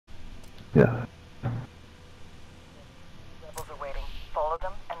Yeah. Rebels are waiting. Follow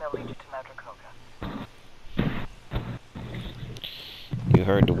them, and they'll lead you to Madre Coca. You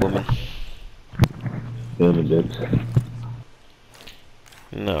heard the woman? Feel the bitch.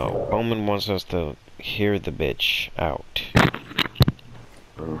 No, Bowman wants us to hear the bitch out.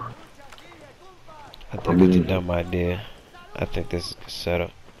 I think it's a dumb idea. I think this is a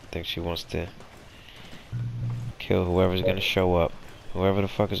setup. I think she wants to kill whoever's gonna show up. Whoever the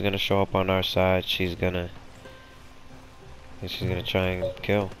fuck is gonna show up on our side, she's gonna try and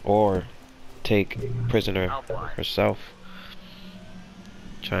kill. Or take prisoner herself.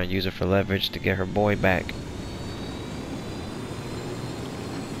 Try and use her for leverage to get her boy back.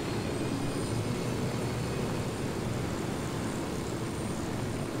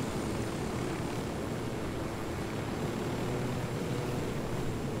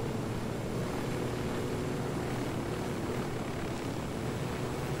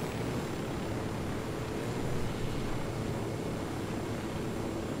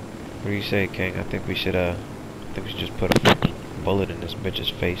 What do you say, King? I think we should just put a bullet in this bitch's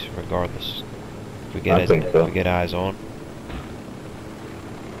face, regardless. If we get if we get eyes on.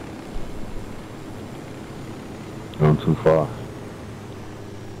 Going too far.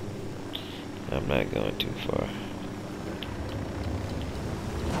 I'm not going too far.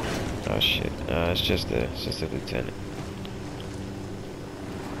 Oh shit! It's just a lieutenant.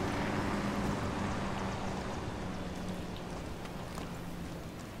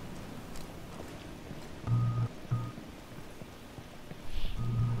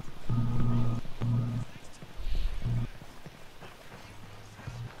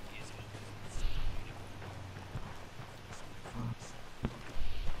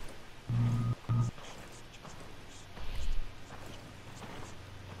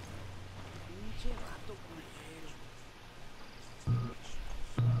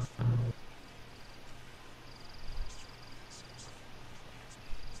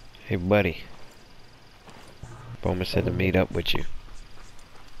 Hey buddy, Bowman said to meet up with you.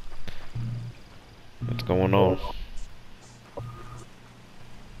 What's going on? The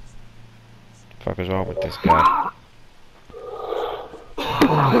fuck is wrong with this guy?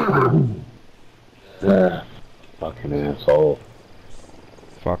 Yeah. Fucking asshole.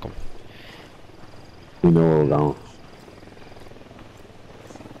 Fuck him. You know where we're going.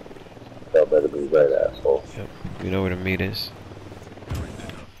 Y'all better be right, asshole. Yep. You know where the meat is.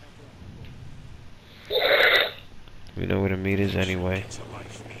 We know where the meat is anyway.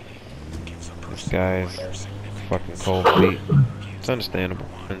 This guy is fucking cold feet. It's understandable.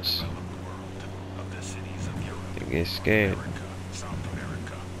 You get scared.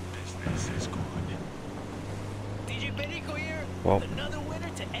 Well,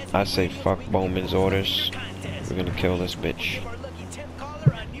 I say fuck Bowman's orders. We're gonna kill this bitch.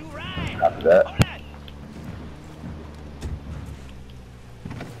 After that.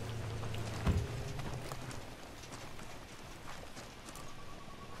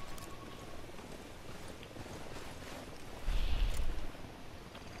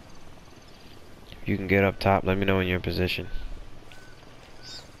 You can get up top. Let me know in your position.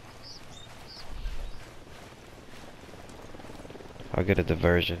 I'll get a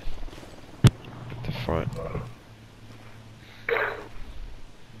diversion at the front.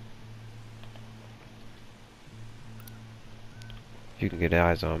 If you can get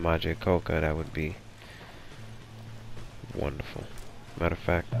eyes on Madre Coca, that would be wonderful. Matter of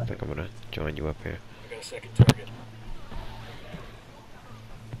fact, I think I'm gonna join you up here. I got a second target.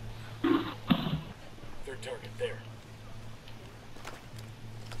 Third target there.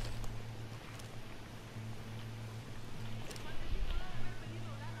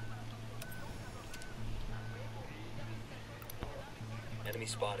 Enemy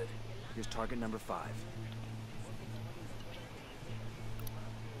spotted. Here's target number 5.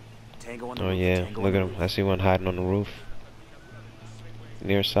 Tango on the Oh roof. yeah, Tango look on at the him. I see one hiding on the roof.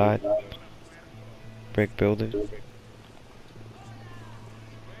 Near side. Brick building. This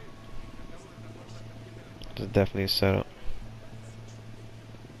is definitely a setup.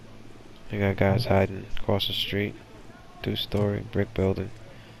 You got guys hiding across the street. 2-story brick building.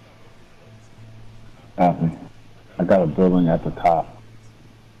 Copy. I got a building at the top.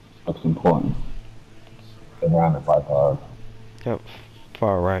 Looks important. Surrounded by cars. Yep,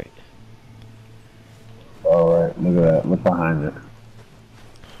 far right. Alright, look at that. Look behind it.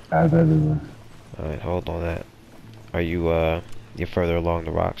 Guys everywhere. Alright, hold on that. Are you, you're further along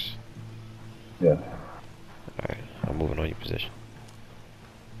the rocks? Yeah. Alright, I'm moving on your position.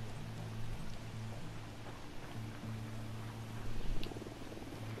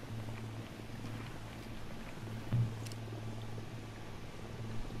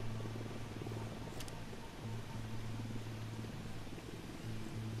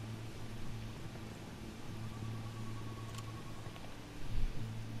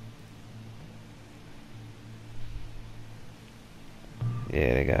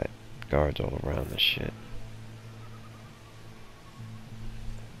 Yeah, they got guards all around this shit.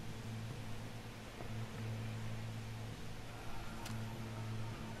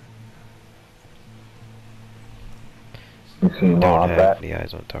 You see him Don't all have back? any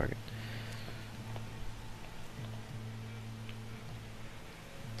eyes on target.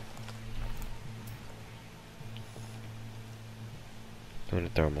 Doing the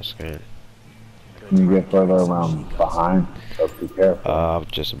thermal scan. Can you get further around behind? So be careful. I'm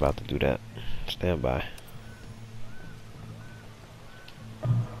just about to do that. Stand by.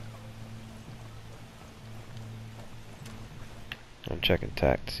 I'm checking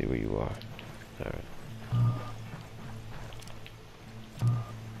TAC to see where you are. Alright.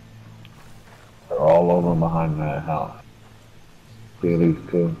 They're all over behind that house. See these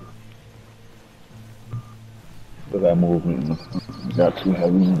two. Look at that movement in the front. You got two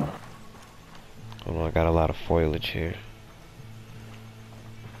heavy ones. Hold on, I got a lot of foliage here.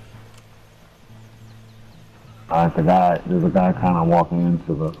 Alright, there's a guy kind of walking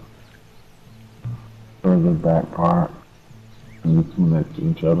into the further back part. And the two next to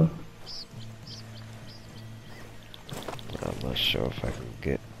each other. I'm not sure if I can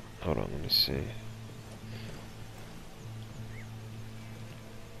get. Hold on, let me see.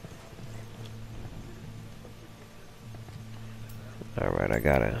 Alright, I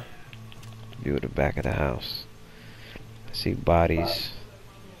got a view of the back of the house. I see bodies.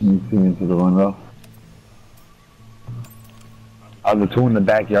 You see into the window? Are the two in the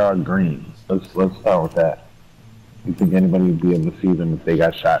backyard green? Let's start with that. You think anybody would be able to see them if they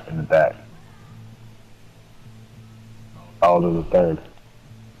got shot in the back? Oh, there's a third.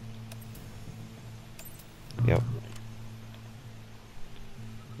 Yep.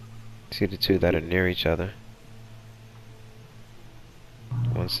 See the two that are near each other.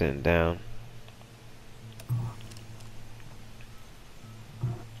 One sitting down.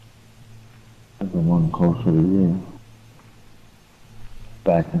 There's the one closer to you.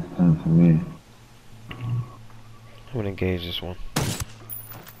 Back is time for me. I'm gonna engage this one. That's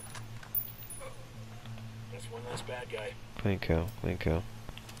one less bad guy. Clean kill, clean kill.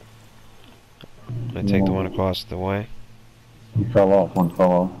 I'm gonna take the one across the way. He fell off, one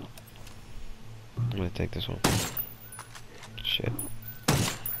fell off. I'm gonna take this one. Shit.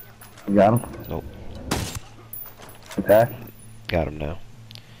 You got him? Nope. Attack? Got him now.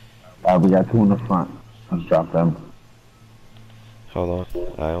 We got two in the front. Let's drop them. Hold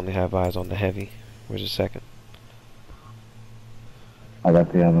on. I only have eyes on the heavy. Where's the second? I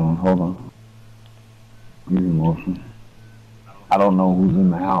got the other one. Hold on. Easy motion. I don't know who's in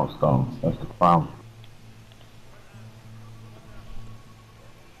the house, though. That's the problem.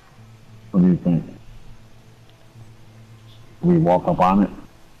 What do you think? We walk up on it?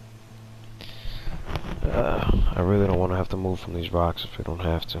 I really don't want to have to move from these rocks if we don't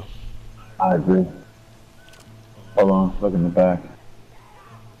have to. I agree. Hold on. Look in the back.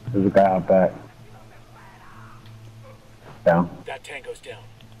 There's a guy out back. Down. That tango's down.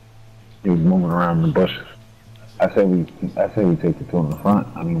 He was moving around in the bushes. I say we take the two in the front.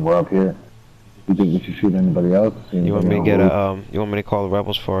 I mean, we're up here. You think we should shoot anybody else? You want me to get a you want me to call the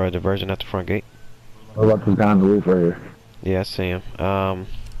rebels for a diversion at the front gate? What about this guy on the roof right here? Yeah, I see him.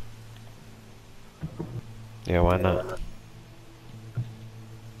 Yeah, why not?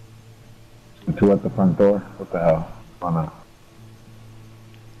 The two at the front door? What the hell? Why not?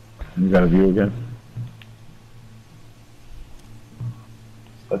 You got a view again?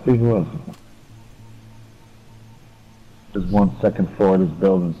 Let's see who else. There's one second floor of this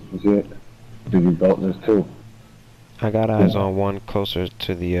building. You see it? Did you go? There's two. I got eyes on one closer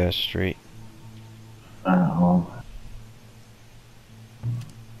to the street. Hold on.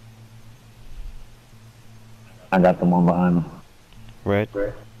 I got the one behind them. Red,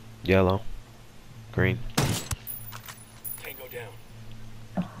 yellow, green. Tango down.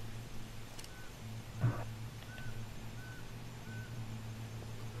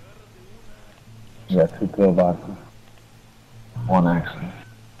 We got two pillboxes. One actually.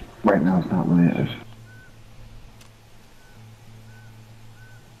 Right now it's not really an issue.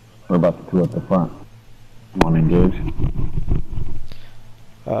 What about the two at the front? You want to engage?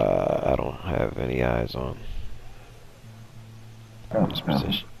 I don't have any eyes on this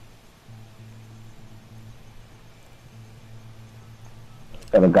position.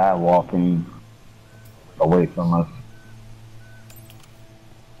 Got a guy walking away from us.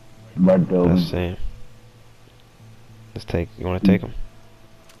 Red building. Let's see. Let's take. You want to take him?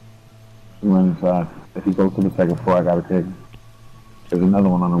 He went inside. If he goes to the second floor, I gotta take him. There's another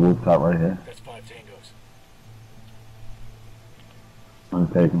one on the rooftop right here. That's 5 tangos. I'm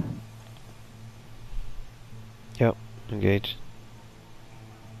gonna take him. Yep. Engaged.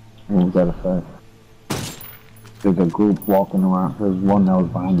 What was that effect? There's a group walking around. There's one that was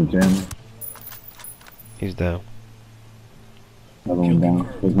behind the gym. He's down. Another one down.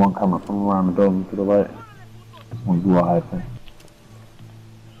 There's one coming from around the building to the right. This one's blue hyphen.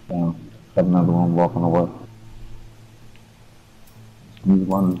 Down. Got another one walking away. He's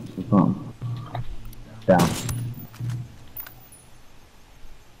running for something. Down.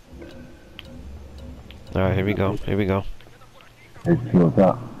 Alright, here we go. Here we go. Let's see what's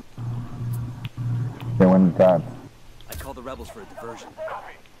up. They went inside. I called the rebels for a diversion.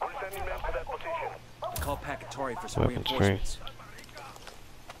 We're sending men to that position. Call Pacatori for some Weapons free. reinforcements.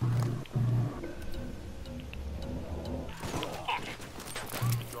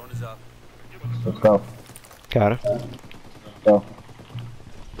 Drone is up. Let's go. Got her. Let's go.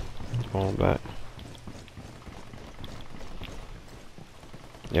 Going back.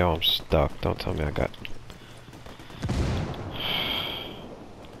 Yo, I'm stuck. Don't tell me I got...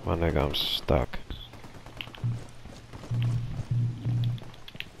 My nigga, I'm stuck.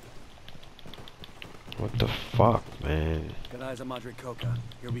 What the fuck, man? Got eyes on Madre Coca.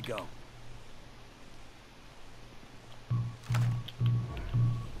 Here we go.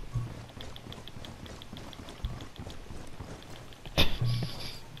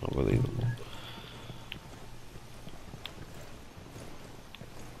 Unbelievable.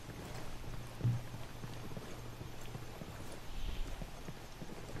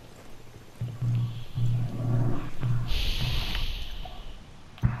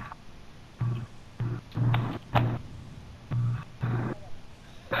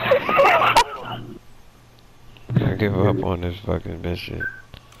 I give up on this fucking mission.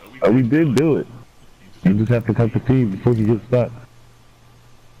 Oh, we did do it. You just have to cut the feed before you get stuck.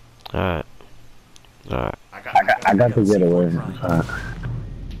 Alright. Alright. I got to get away.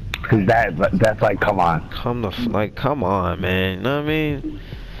 Cause that's like, come on. Come on, man. You know what I mean?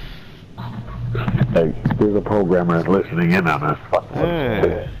 Like, there's a programmer that's listening in on us.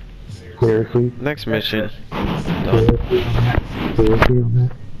 Yeah. Seriously? Next mission. Seriously on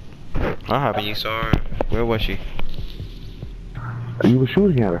that? What happened? You saw her? Where was she? You were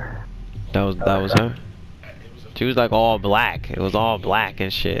shooting at her. That was her? She was like all black. It was all black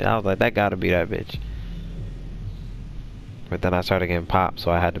and shit. I was like, that gotta be that bitch. But then I started getting popped,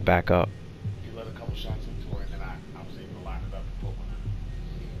 so I had to back up. You let a couple shots into her, and then I was able to line it up and pull one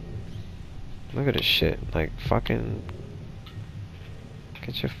out. Look at this shit. Like, fucking...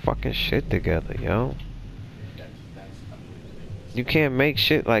 Get your fucking shit together, yo. You can't make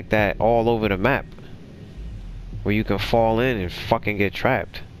shit like that all over the map. Where you can fall in and fucking get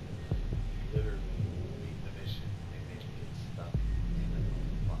trapped. Literally, leave the mission, and then get stuck in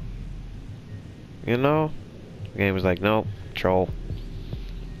a fucking... You know? The game was like, nope, troll.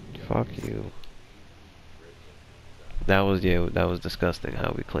 Fuck you. That was disgusting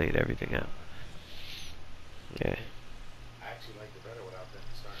how we cleaned everything out. Yeah. I actually liked it better without them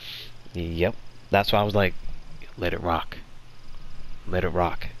starting. Yep. That's why I was like, let it rock. Let it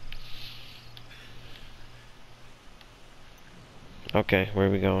rock. Okay, where are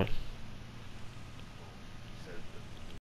we going?